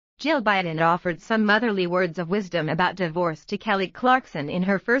Jill Biden offered some motherly words of wisdom about divorce to Kelly Clarkson in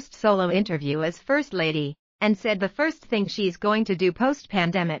her first solo interview as First Lady, and said the first thing she's going to do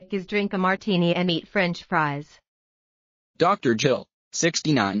post-pandemic is drink a martini and eat French fries. Dr. Jill,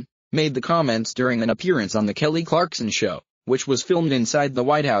 69, made the comments during an appearance on the Kelly Clarkson Show, which was filmed inside the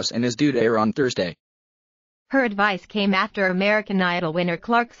White House and is due to air on Thursday. Her advice came after American Idol winner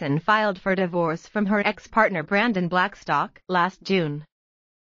Clarkson filed for divorce from her ex-partner Brandon Blackstock last June.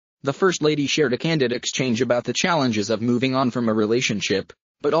 The First Lady shared a candid exchange about the challenges of moving on from a relationship,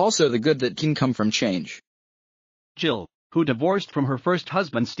 but also the good that can come from change. Jill, who divorced from her first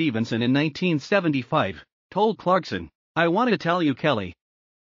husband Stevenson in 1975, told Clarkson, "I want to tell you, Kelly.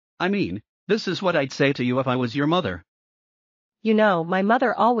 I mean, this is what I'd say to you if I was your mother. You know, my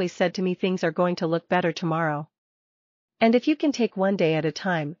mother always said to me things are going to look better tomorrow. And if you can take one day at a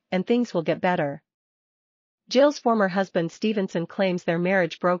time, and things will get better." Jill's former husband Stevenson claims their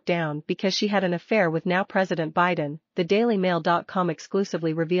marriage broke down because she had an affair with now President Biden, the DailyMail.com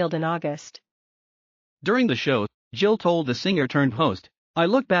exclusively revealed in August. During the show, Jill told the singer-turned-host, "I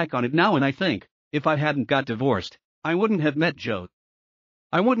look back on it now and I think, if I hadn't got divorced, I wouldn't have met Joe.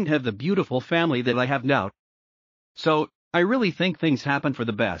 I wouldn't have the beautiful family that I have now. So, I really think things happen for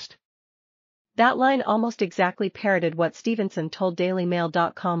the best." That line almost exactly parroted what Stevenson told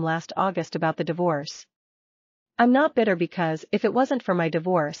DailyMail.com last August about the divorce. "I'm not bitter because, if it wasn't for my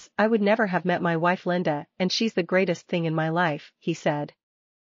divorce, I would never have met my wife Linda, and she's the greatest thing in my life," he said.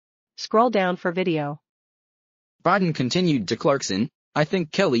 Scroll down for video. Biden continued to Clarkson, "I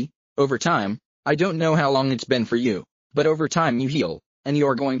think, Kelly, over time, I don't know how long it's been for you, but over time you heal, and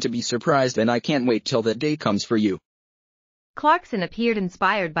you're going to be surprised and I can't wait till that day comes for you." Clarkson appeared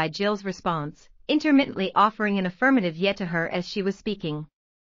inspired by Jill's response, intermittently offering an affirmative yet to her as she was speaking.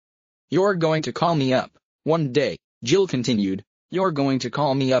 "You're going to call me up one day," Jill continued. "You're going to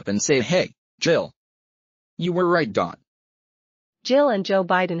call me up and say, 'Hey, Jill. You were right, Dawn.'" Jill and Joe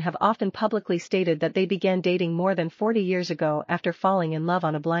Biden have often publicly stated that they began dating more than 40 years ago after falling in love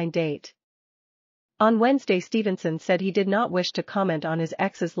on a blind date. On Wednesday, Stevenson said he did not wish to comment on his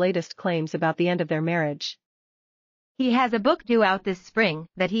ex's latest claims about the end of their marriage. He has a book due out this spring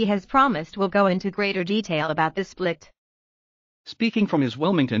that he has promised will go into greater detail about the split. Speaking from his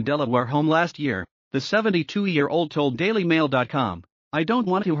Wilmington, Delaware home last year, the 72-year-old told DailyMail.com, "I don't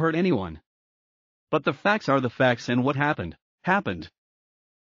want to hurt anyone. But the facts are the facts and what happened, happened."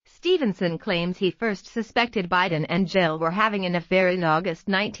 Stevenson claims he first suspected Biden and Jill were having an affair in August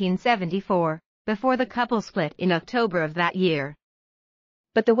 1974, before the couple split in October of that year.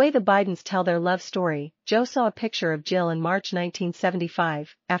 But the way the Bidens tell their love story, Joe saw a picture of Jill in March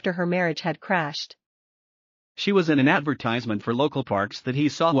 1975, after her marriage had crashed. She was in an advertisement for local parks that he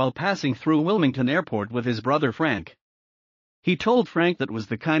saw while passing through Wilmington Airport with his brother Frank. He told Frank that was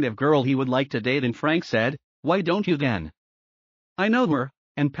the kind of girl he would like to date, and Frank said, "Why don't you then?" "I know her,"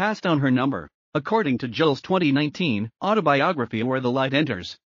 and passed on her number, according to Jill's 2019 autobiography Where the Light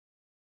Enters.